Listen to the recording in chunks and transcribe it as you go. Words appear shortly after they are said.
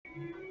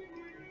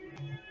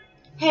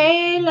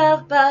Hey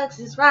love bugs,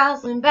 it's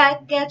Roslynn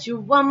back at you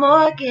one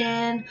more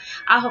again.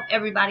 I hope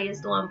everybody is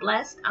doing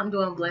blessed. I'm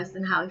doing blessed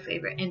and highly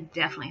favored, and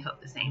definitely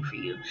hope the same for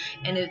you.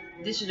 And if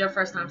this is your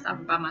first time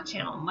stopping by my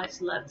channel,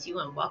 much love to you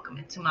and welcome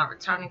into my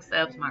returning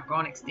subs, my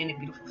growing extended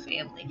beautiful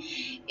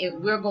family.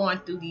 We're going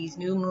through these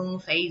new moon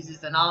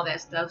phases and all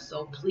that stuff,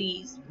 so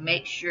please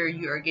make sure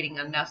you are getting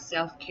enough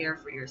self-care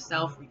for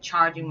yourself,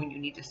 recharging when you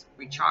need to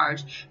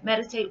recharge,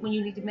 meditate when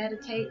you need to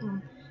meditate,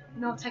 and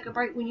take a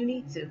break when you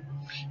need to.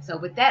 So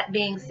with that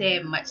being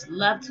said, much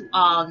love to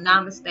all.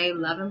 Namaste,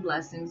 love and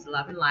blessings,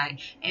 love and light,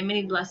 and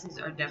many blessings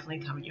are definitely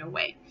coming your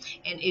way.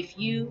 And if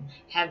you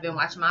have been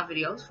watching my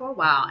videos for a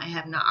while and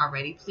have not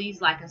already,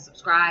 please like and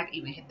subscribe,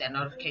 even hit that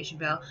notification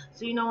bell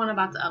so you know when I'm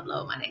about to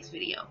upload my next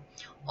video.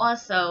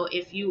 Also,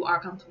 if you are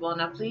comfortable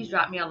enough, please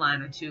drop me a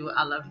line or two.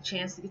 I love the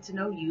chance to get to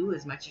know you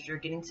as much as you're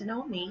getting to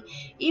know me,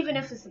 even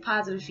if it's the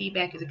positive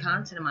feedback of the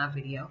content of my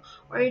video,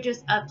 or you're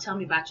just up telling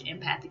me about your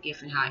empathic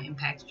gift and how it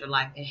impacted your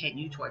life and heading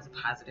you towards a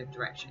positive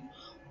direction.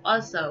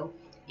 Also,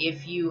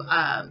 if you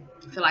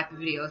feel like the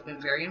video has been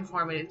very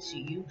informative to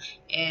you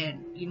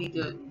and you need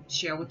to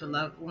share with a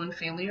loved one,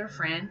 family, or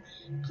friend,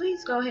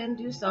 please go ahead and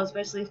do so,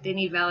 especially if they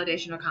need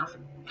validation or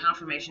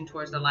confirmation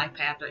towards their life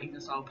path or even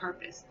soul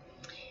purpose.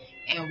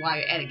 And while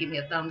you're at it, give me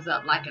a thumbs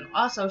up, like, and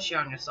also share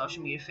on your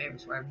social media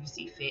favorites wherever you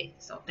see fit.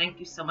 So thank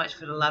you so much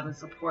for the love and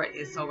support.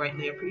 It's so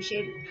greatly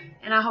appreciated.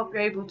 And I hope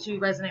you're able to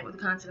resonate with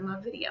the content of my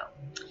video.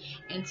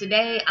 And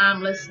today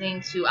I'm listening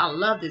to, I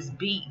love this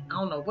beat. I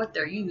don't know what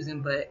they're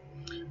using, but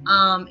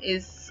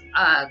it's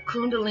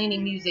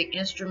Kundalini Muzik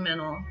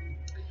instrumental,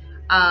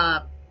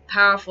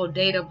 powerful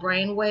data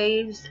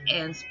brainwaves,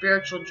 and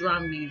spiritual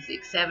drum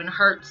music, 7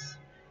 hertz,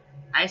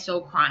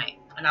 isochronic.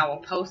 And I will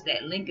post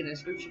that link in the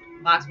description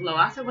box below.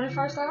 I said when it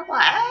first started, I'm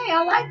like, hey,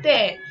 I like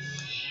that.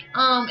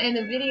 And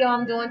the video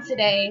I'm doing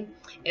today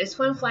is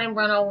Twin Flame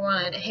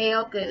 101.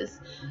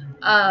 Heyoka's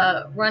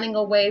running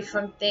away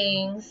from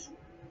things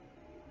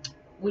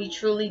we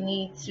truly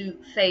need to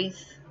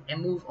face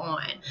and move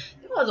on.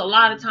 There was a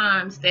lot of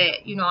times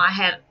that, I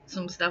had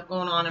some stuff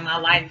going on in my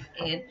life,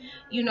 and,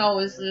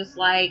 it's just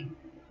like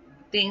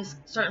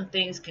certain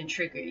things can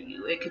trigger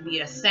you. It could be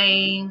a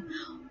saying,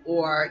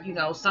 or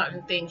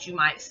certain things you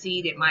might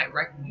see that might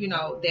might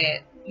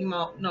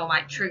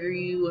trigger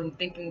you and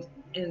thinking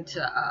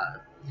into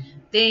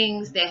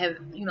things that have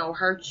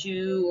hurt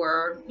you,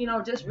 or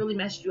just really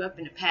messed you up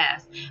in the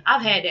past.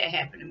 I've had that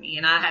happen to me,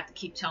 and I have to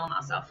keep telling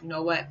myself, you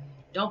know what,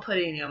 don't put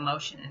any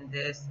emotion in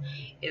this.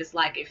 It's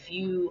like if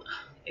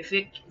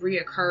it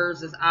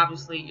reoccurs, it's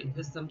obviously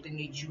it's something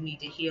that you need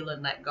to heal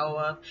and let go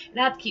of. And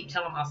I have to keep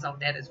telling myself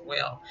that as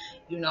well.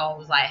 It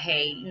was like,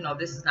 hey,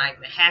 this is not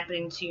even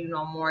happening to you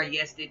no more.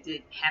 Yes, it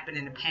did happen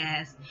in the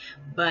past,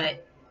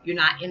 but you're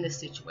not in the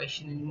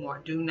situation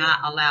anymore. Do not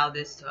allow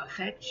this to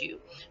affect you.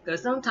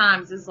 Because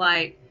sometimes it's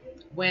like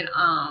when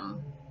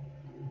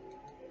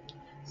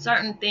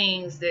certain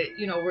things that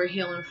we're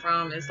healing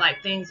from, it's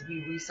like things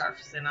be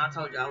resurfacing. I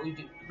told y'all we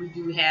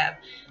do have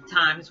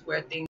times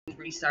where things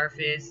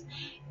resurface,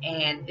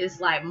 and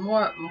it's like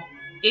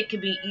it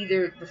could be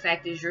either the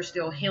fact is you're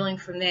still healing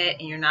from that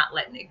and you're not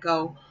letting it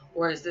go,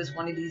 or is this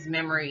one of these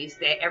memories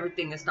that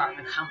everything is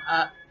starting to come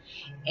up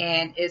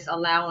and it's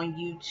allowing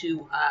you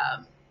to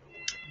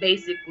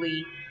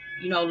basically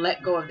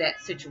let go of that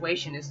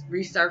situation. Is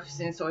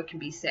resurfacing so it can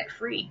be set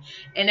free,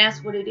 and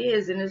that's what it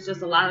is. And it's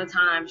just a lot of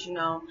times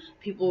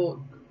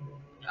people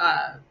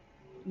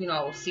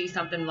see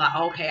something like,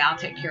 okay, I'll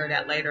take care of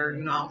that later,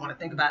 I don't want to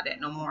think about that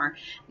no more.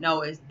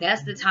 No,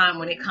 that's the time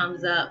when it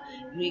comes up,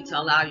 you need to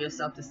allow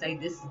yourself to say,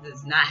 this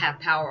does not have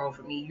power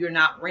over me. You're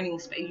not renting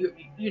space.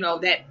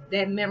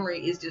 That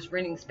memory is just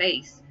renting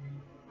space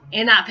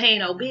and not paying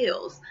no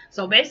bills.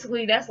 So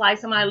basically that's like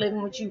somebody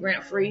living with you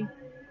rent free,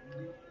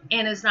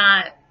 and it's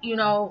not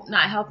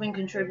not helping,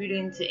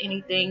 contributing to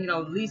anything,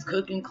 at least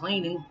cooking,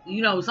 cleaning,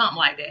 something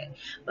like that.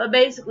 But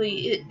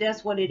basically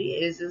that's what it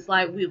is. It's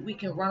like we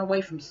can run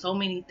away from so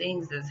many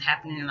things that's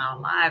happening in our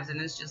lives,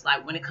 and it's just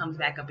like when it comes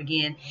back up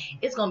again,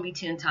 it's going to be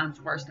 10 times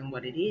worse than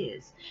what it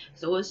is.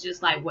 So it's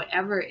just like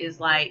whatever is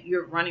like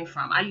you're running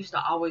from. I used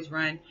to always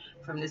run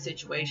from the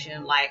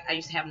situation. Like I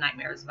used to have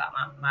nightmares about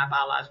my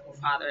biological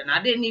father, and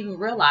I didn't even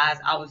realize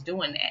I was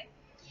doing that.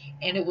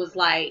 And it was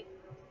like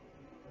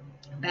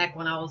back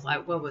when I was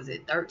like, what was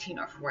it, 13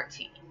 or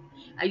 14.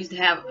 I used to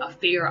have a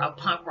fear of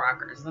punk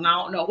rockers, and I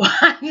don't know why.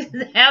 I used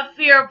to have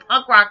fear of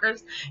punk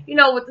rockers,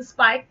 with the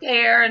spiked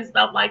hair and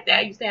stuff like that.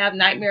 I used to have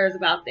nightmares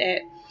about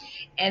that.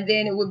 And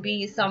then it would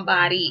be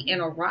somebody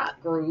in a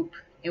rock group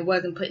and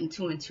wasn't putting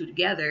 2 and 2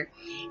 together,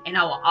 and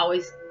I would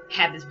always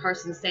have this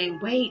person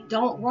saying, wait,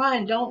 don't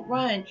run,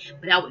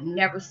 but I would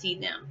never see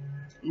them.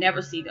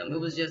 It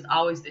was just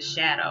always the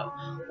shadow.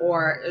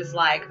 Or it's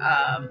like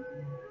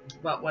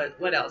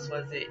what else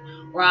was it?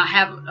 Or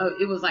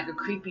it was like a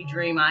creepy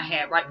dream I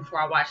had right before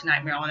I watched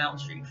Nightmare on Elm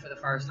Street for the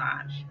first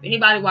time. If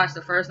anybody watched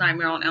the first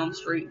Nightmare on Elm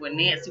Street, when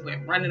Nancy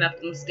went running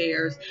up them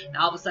stairs and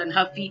all of a sudden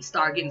her feet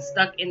start getting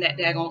stuck in that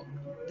daggone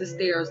the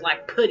stairs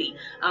like putty.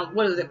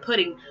 What is it,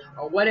 pudding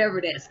or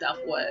whatever that stuff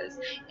was.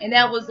 And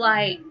that was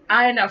like,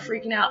 I ended up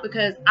freaking out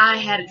because I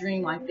had a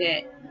dream like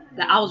that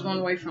I was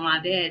running away from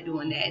my dad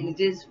doing that, and it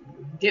just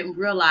didn't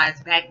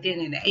realize back then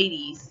in the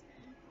 80s,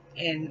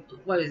 and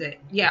what is it?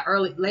 Yeah,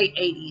 late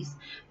 80s,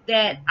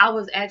 that I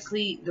was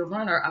actually the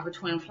runner of a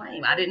twin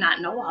flame. I did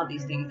not know all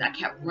these things. I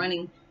kept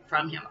running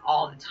from him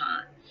all the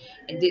time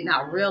and did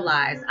not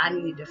realize I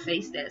needed to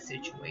face that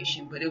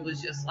situation. But it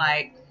was just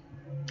like,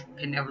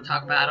 could never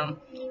talk about him.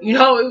 You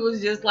know, it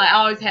was just like I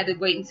always had to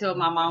wait until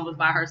my mom was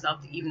by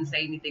herself to even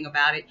say anything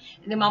about it.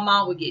 And then my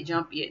mom would get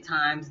jumpy at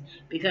times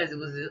because it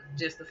was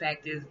just the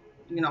fact is,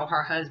 you know,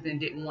 her husband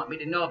didn't want me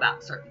to know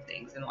about certain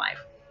things in life.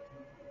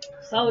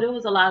 So there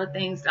was a lot of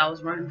things that I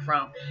was running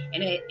from,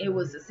 and it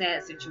was a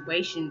sad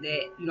situation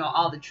that, you know,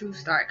 all the truth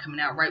started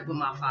coming out right when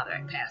my father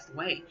had passed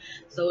away.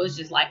 So it's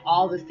just like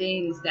all the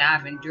things that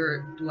I've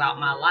endured throughout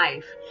my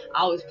life,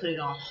 I always put it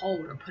on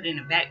hold or put it in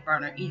a back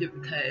burner, either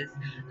because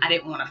I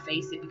didn't want to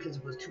face it because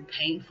it was too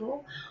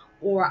painful,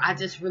 or I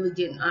just really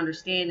didn't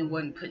understand and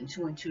wasn't putting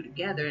two and two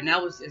together. And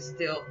that was just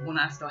still when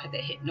I still had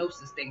that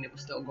hypnosis thing that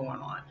was still going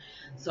on.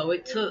 So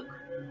it took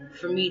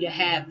for me to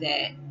have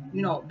that,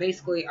 you know,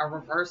 basically a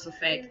reverse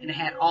effect, and it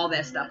had all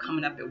that stuff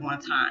coming up at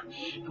one time.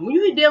 And when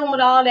you were dealing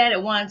with all that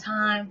at one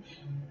time,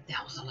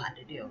 that was a lot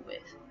to deal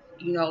with,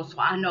 you know. So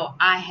I know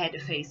I had to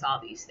face all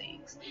these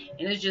things,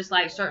 and it's just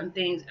like certain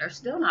things are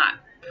still not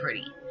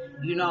pretty,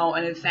 you know.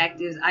 And the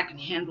fact is, I can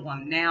handle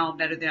them now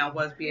better than I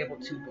was be able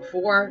to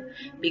before,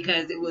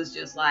 because it was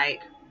just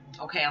like,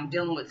 okay, I'm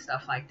dealing with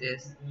stuff like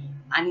this.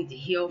 I need to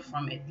heal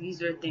from it.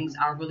 These are things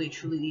I really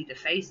truly need to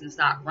face and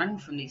stop running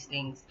from these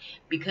things,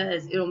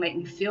 because it'll make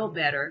me feel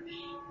better.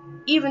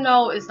 Even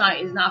though it's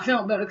not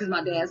feeling better because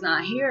my dad's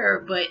not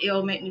here, but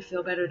it'll make me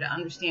feel better to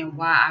understand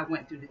why I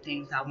went through the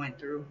things I went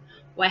through,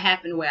 what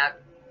happened the way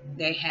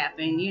they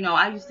happened. You know,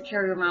 I used to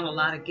carry around a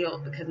lot of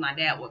guilt because my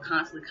dad would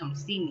constantly come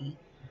see me.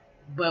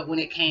 But when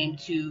it came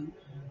to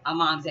my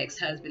mom's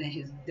ex-husband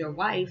and their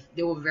wife,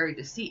 they were very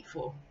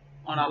deceitful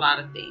on a lot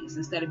of things.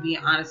 Instead of being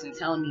honest and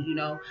telling me, you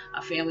know,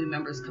 a family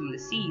member is coming to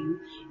see you,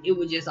 it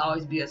would just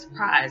always be a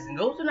surprise. And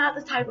those are not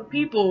the type of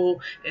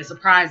people that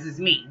surprises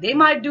me. They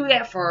might do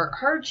that for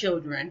her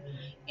children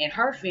and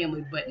her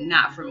family, but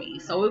not for me.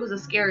 So it was a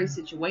scary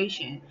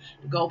situation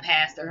to go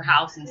past their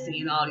house and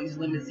seeing all these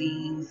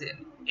limousines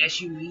and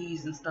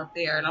SUVs and stuff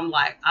there. And I'm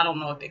like, I don't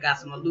know if they got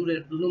some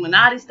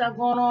Illuminati stuff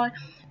going on,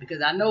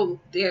 because I know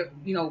they're,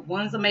 you know,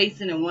 one's a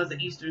Mason and one's an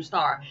Eastern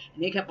Star,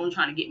 and they kept on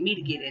trying to get me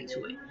to get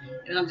into it.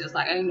 And I'm just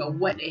like, I didn't know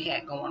what they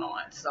had going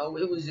on. So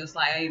it was just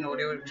like, I didn't know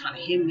they were trying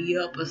to hem me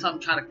up or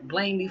something, trying to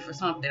blame me for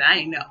something I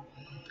didn't know.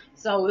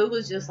 So it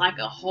was just like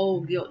a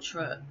whole guilt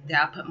trip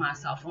that I put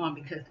myself on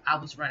because I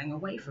was running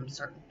away from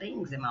certain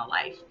things in my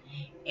life.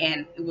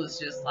 And it was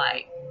just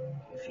like,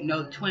 if you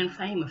know the twin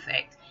flame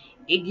effect,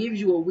 it gives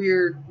you a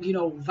weird, you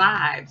know,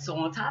 vibe. So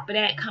on top of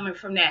that, coming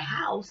from that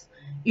house,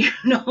 you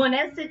know, in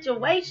that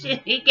situation,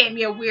 it gave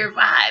me a weird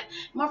vibe.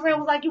 My friend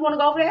was like, you want to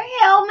go over there?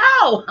 Hell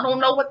no. I don't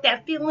know what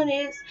that feeling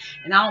is,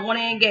 and I don't want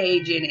to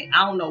engage in it.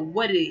 I don't know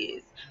what it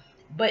is.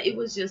 But it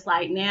was just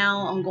like,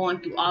 now I'm going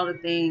through all the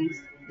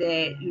things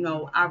that, you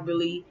know, I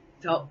really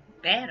felt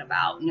bad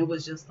about. And it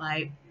was just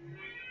like,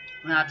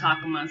 when I talk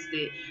amongst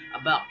it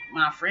about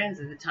my friends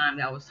at the time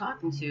that I was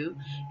talking to,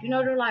 you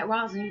know, they're like,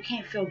 Roslynn, you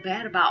can't feel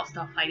bad about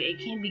stuff like that. You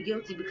can't be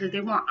guilty because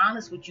they weren't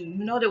honest with you.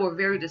 You know, they were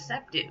very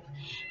deceptive.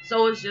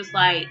 So it's just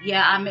like,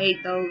 yeah, I made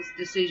those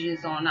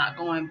decisions on not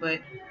going, but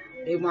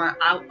they weren't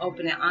out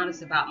open and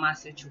honest about my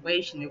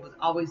situation. It was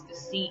always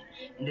deceit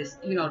and this,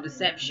 you know,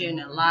 deception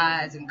and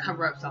lies and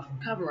cover-ups off of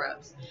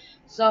cover-ups.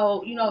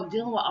 So, you know,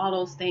 dealing with all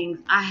those things,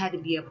 I had to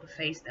be able to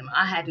face them.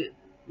 I had to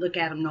look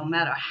at them no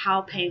matter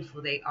how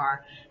painful they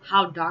are,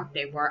 how dark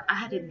they were. I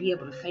had to be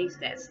able to face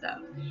that stuff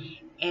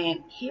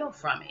and heal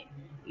from it.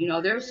 You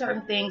know, there are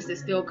certain things that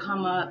still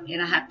come up,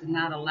 and I have to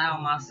not allow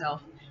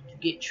myself to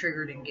get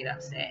triggered and get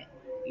upset.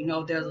 You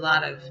know, there's a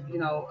lot of, you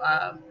know,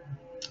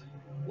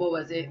 what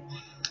was it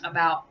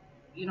about,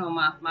 you know,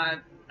 my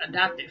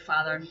adopted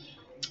father,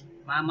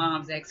 my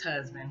mom's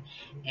ex-husband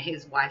and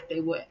his wife.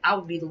 I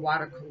would be the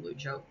water cooler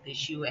joke that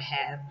she would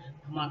have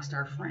amongst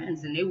her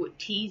friends, and they would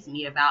tease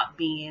me about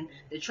being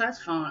the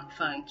trust fund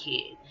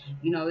kid.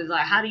 You know, it's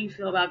like, how do you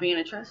feel about being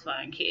a trust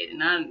fund kid?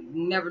 And I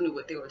never knew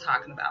what they were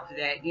talking about for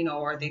that, you know.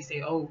 Or they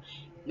say, oh,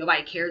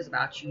 nobody cares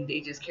about you,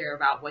 they just care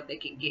about what they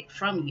can get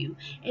from you,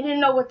 and didn't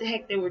know what the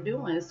heck they were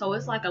doing. So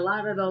it's like a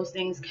lot of those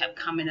things kept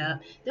coming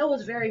up. That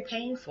was very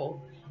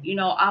painful. You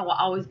know, I would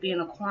always be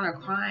in a corner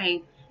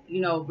crying, you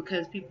know,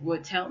 because people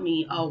would tell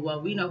me, oh,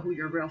 well, we know who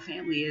your real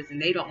family is,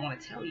 and they don't want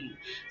to tell you.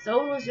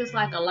 So it was just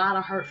like a lot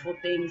of hurtful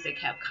things that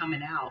kept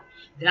coming out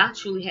that I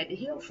truly had to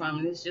heal from.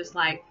 And it's just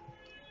like,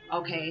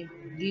 okay,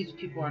 these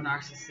people are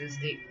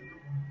narcissistic.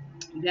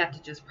 You have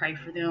to just pray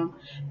for them,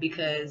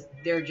 because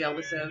they're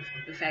jealous of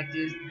the fact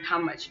is how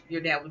much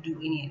your dad would do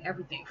any and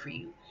everything for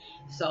you.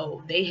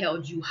 So they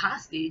held you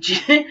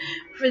hostage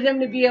for them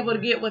to be able to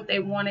get what they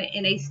wanted,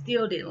 and they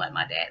still didn't let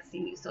my dad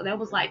see me. So that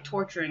was like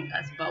torturing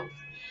us both.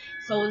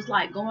 So it's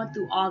like going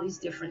through all these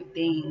different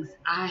things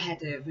I had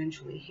to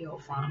eventually heal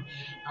from,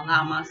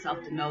 allow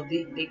myself to know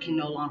they can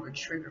no longer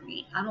trigger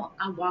me.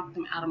 I walked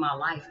them out of my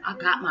life. I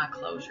got my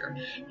closure,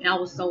 and I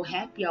was so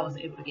happy I was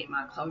able to get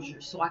my closure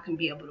so I can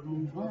be able to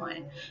move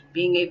on,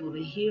 being able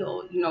to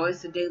heal.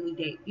 It's a daily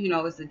day,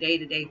 it's a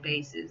day-to-day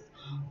basis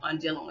on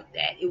dealing with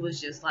that. It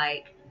was just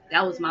like,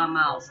 that was my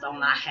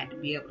milestone I had to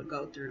be able to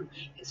go through,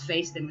 is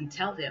face them and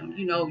tell them,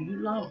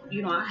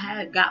 I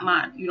had got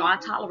I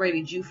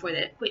tolerated you for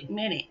that quick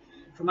minute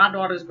for my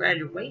daughter's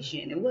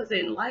graduation. It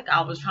wasn't like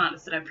I was trying to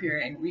sit up here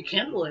and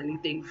rekindle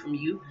anything from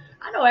you.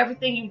 I know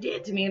everything you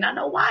did to me, and I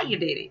know why you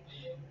did it.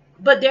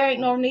 But there ain't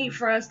no need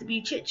for us to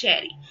be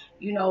chit-chatty.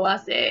 I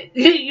said,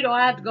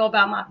 I had to go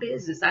about my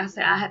business. I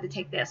said I had to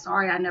take that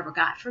sorry I never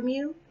got from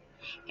you.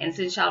 And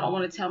since y'all don't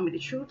want to tell me the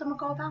truth, I'm going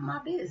to go about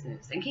my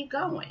business and keep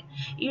going.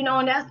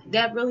 And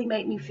that really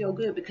made me feel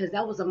good, because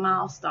that was a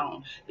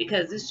milestone.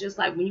 Because it's just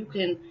like when you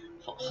can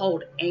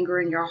hold anger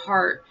in your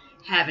heart,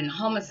 having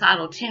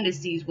homicidal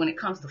tendencies when it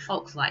comes to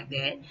folks like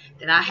that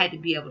I had to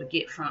be able to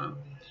get from.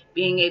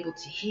 Being able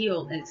to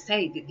heal and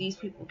say that these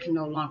people can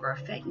no longer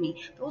affect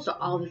me. Those are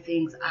all the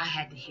things I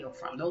had to heal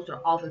from. Those are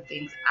all the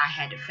things I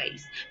had to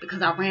face,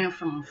 because I ran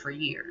from them for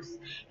years.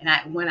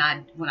 And when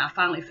I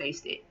finally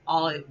faced it,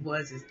 all it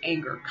was is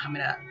anger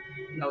coming up.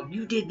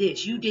 You did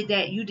this, you did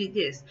that, you did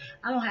this.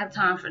 I don't have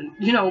time for,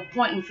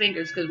 pointing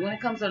fingers, because when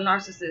it comes to a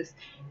narcissist,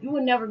 you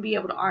will never be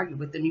able to argue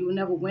with them. You will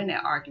never win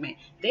that argument.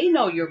 They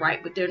know you're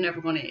right, but they're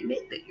never going to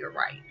admit that you're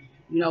right.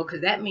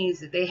 Because that means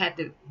that they had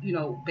to,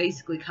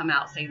 basically come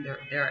out saying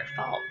they're at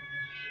fault.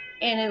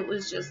 And it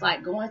was just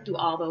like going through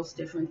all those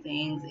different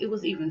things. It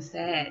was even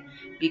sad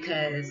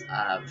because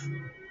of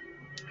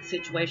the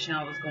situation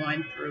I was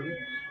going through.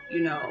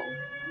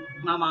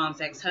 My mom's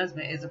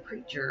ex-husband is a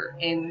preacher,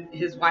 and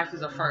his wife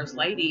is a first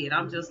lady. And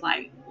I'm just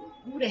like,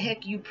 who the heck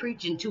are you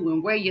preaching to,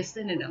 and where you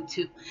sending them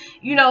to?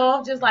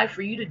 I'm just like,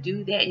 for you to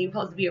do that, and you're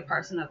supposed to be a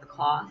person of the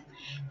cloth.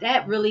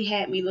 That really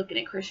had me looking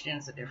at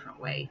Christians a different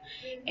way.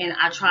 And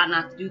I try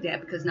not to do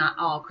that, because not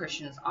all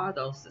Christians are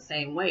those the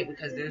same way,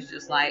 because there's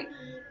just like,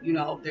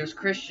 there's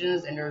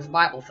Christians and there's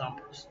Bible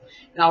thumpers.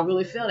 And I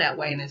really feel that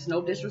way, and it's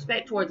no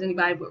disrespect towards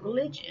anybody but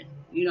religion.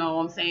 You know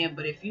what I'm saying?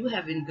 But if you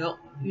haven't built,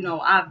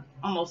 I've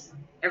almost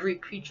every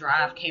preacher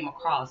I've came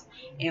across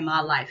in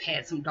my life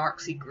had some dark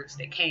secrets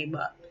that came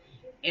up.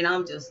 And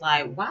I'm just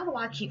like, why do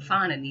I keep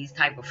finding these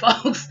type of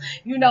folks?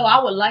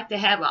 I would like to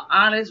have an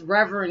honest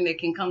reverend that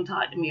can come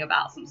talk to me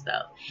about some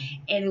stuff.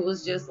 And it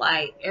was just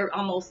like,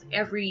 almost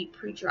every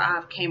preacher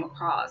I've came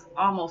across,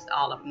 almost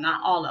all of them,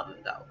 not all of them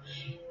though,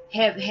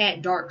 have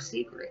had dark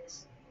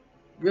secrets.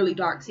 Really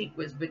dark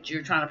secrets, but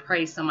you're trying to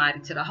praise somebody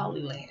to the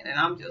Holy Land. And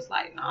I'm just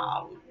like,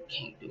 no, we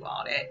can't do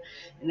all that.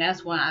 And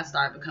that's when I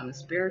started becoming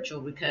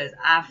spiritual, because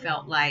I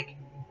felt like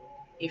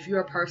if you're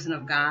a person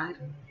of God,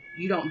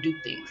 you don't do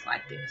things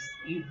like this.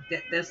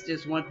 That's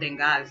just one thing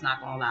God is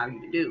not going to allow you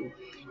to do.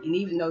 And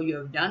even though you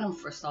have done them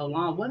for so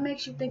long, what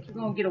makes you think you're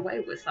going to get away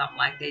with something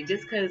like that?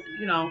 Just because,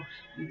 you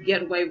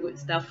get away with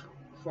stuff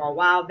for a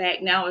while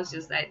back. Now it's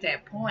just at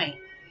that point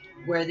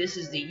where this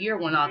is the year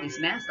when all these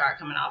masks start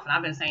coming off. And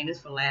I've been saying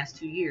this for the last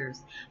 2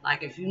 years.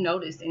 Like, if you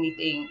notice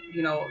anything,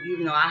 even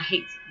though I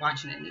hate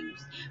watching the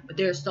news, but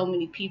there's so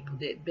many people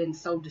that have been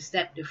so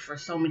deceptive for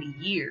so many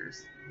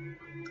years.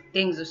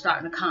 Things are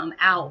starting to come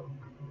out.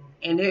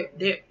 And they're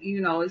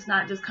it's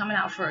not just coming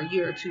out for a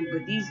year or two,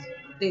 but these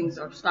things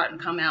are starting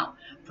to come out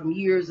from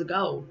years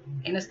ago,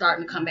 and it's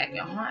starting to come back and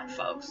haunt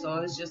folks. So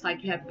it's just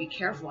like, you have to be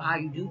careful how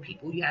you do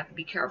people. You have to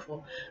be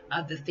careful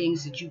of the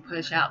things that you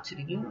push out to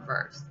the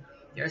universe.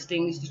 There's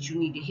things that you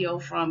need to heal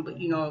from, but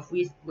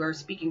if we're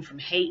speaking from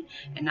hate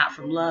and not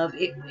from love,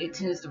 it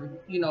tends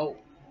to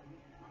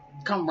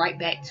come right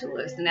back to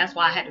us. And that's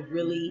why I had to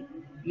really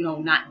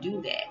not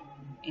do that.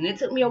 And it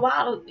took me a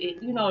while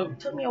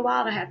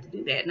to have to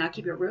do that. And I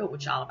keep it real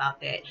with y'all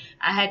about that.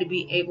 I had to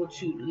be able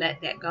to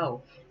let that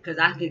go, because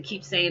I could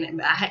keep saying it,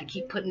 but I had to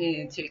keep putting it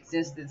into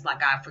existence.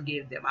 Like, I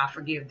forgive them, I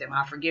forgive them,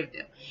 I forgive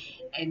them.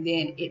 And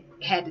then it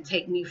had to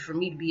take me for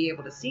me to be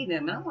able to see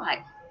them. And I'm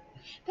like,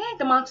 they ain't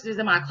the monsters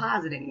in my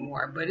closet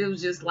anymore. But it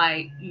was just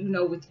like,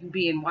 with you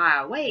being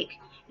wide awake,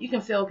 you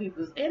can feel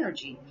people's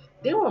energy.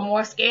 They were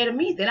more scared of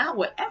me than I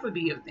would ever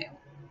be of them.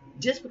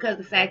 Just because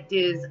the fact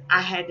is,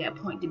 I had that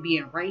point to be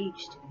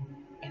enraged,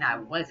 and I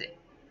wasn't.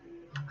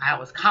 I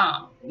was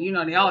calm.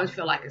 They always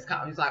feel like it's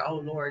calm. It's like, oh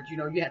Lord, you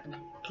have to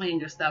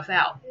plan your stuff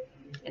out.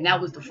 And that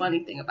was the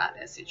funny thing about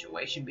that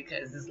situation,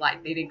 because it's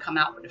like they didn't come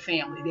out with the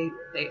family. I'm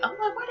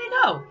like, where'd they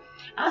go?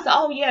 I said,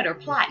 oh yeah, they're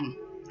plotting,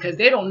 because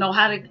they don't know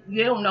how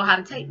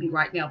to take me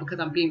right now, because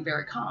I'm being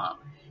very calm.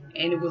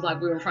 And it was like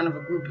we were in front of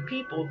a group of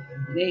people,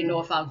 and they didn't know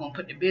if I was gonna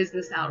put the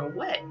business out or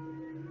what.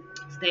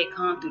 Stayed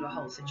calm through the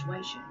whole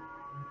situation.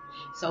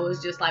 So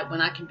it's just like,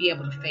 when I can be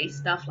able to face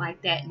stuff like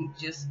that, and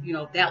just,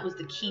 that was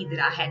the key that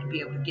I had to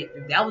be able to get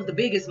through. That was the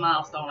biggest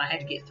milestone I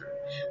had to get through.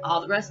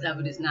 All the rest of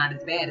it is not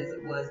as bad as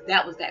it was.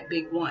 That was that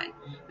big one,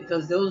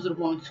 because those are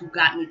the ones who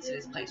got me to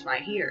this place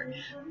right here.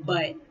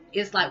 But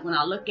it's like, when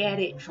I look at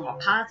it from a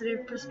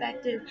positive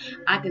perspective,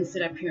 I can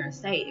sit up here and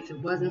say, if it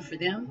wasn't for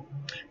them,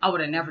 I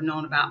would have never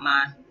known about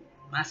my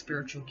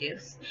spiritual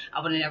gifts.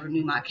 I would have never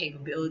knew my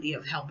capability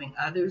of helping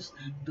others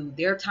through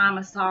their time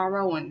of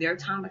sorrow and their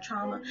time of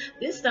trauma.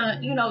 This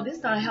done, this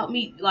done help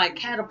me like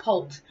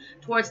catapult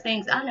towards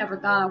things I never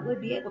thought I would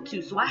be able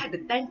to. So I had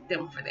to thank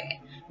them for that.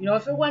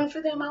 If it wasn't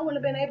for them, I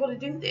wouldn't have been able to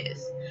do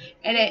this.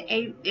 And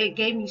it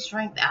gave me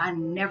strength that I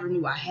never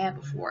knew I had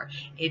before.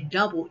 It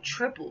doubled,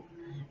 tripled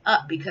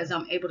up, because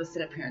I'm able to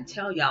sit up here and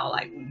tell y'all,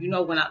 like,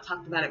 when I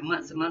talked about it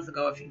months and months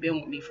ago, if you've been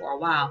with me for a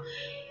while,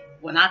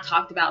 when I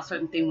talked about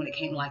certain things when it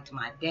came like to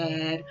my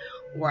dad,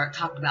 or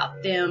talked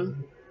about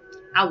them,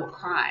 I would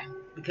cry,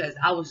 because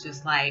I was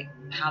just like,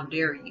 how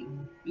dare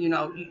you?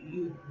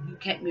 You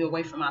kept me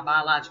away from my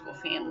biological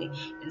family,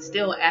 and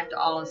still, after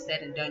all is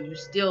said and done,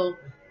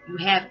 you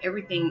have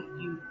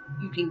everything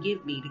you can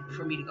give me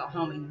for me to go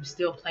home, and you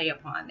still play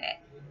upon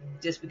that,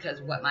 just because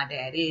of what my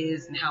dad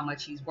is and how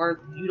much he's worth.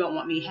 You don't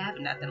want me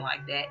having nothing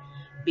like that,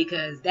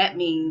 because that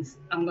means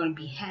I'm going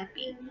to be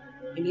happy.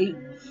 And they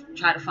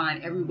try to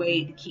find every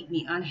way to keep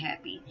me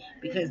unhappy,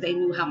 because they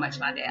knew how much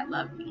my dad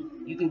loved me.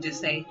 You can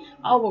just say,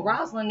 oh, well,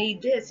 Roslynn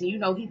needs this, and he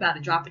about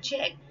to drop a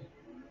check,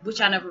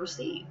 which I never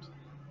received.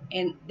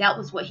 And that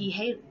was what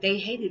they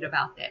hated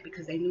about that,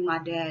 because they knew my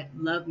dad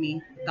loved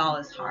me with all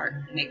his heart,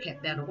 and they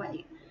kept that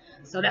away.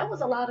 So that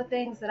was a lot of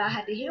things that I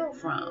had to heal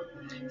from.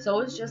 So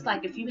it's just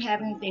like, if you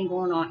have anything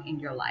going on in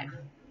your life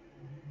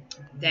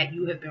that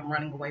you have been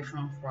running away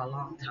from for a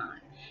long time,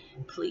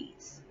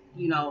 please,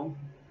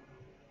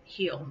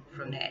 heal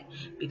from that.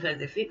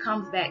 Because if it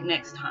comes back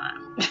next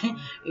time,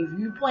 if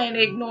you plan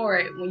to ignore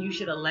it when you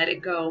should have let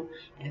it go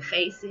and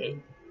face it,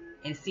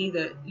 and see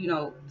the,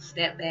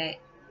 step back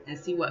and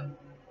see what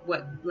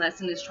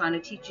lesson it's trying to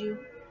teach you,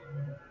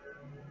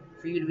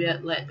 for you to be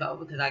let go,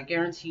 because I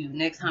guarantee you,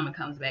 next time it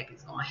comes back,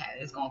 it's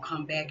gonna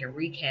come back and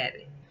wreak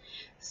havoc.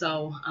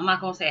 So I'm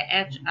not gonna say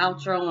an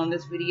outro on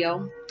this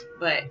video,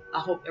 but I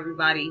hope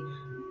everybody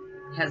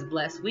has a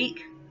blessed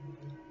week.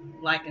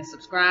 Like and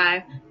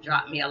subscribe.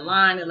 Drop me a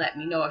line and let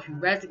me know if you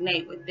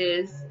resonate with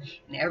this,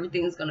 and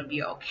everything's gonna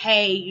be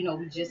okay.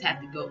 We just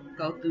have to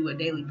go through a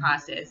daily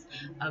process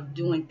of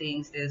doing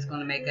things that's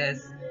gonna make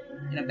us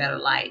in a better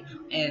light,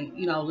 and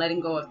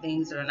letting go of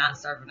things that are not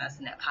serving us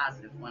in that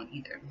positive one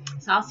either.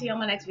 So I'll see you on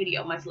my next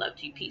video. Much love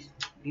to you. Peace.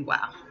 Be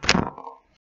well.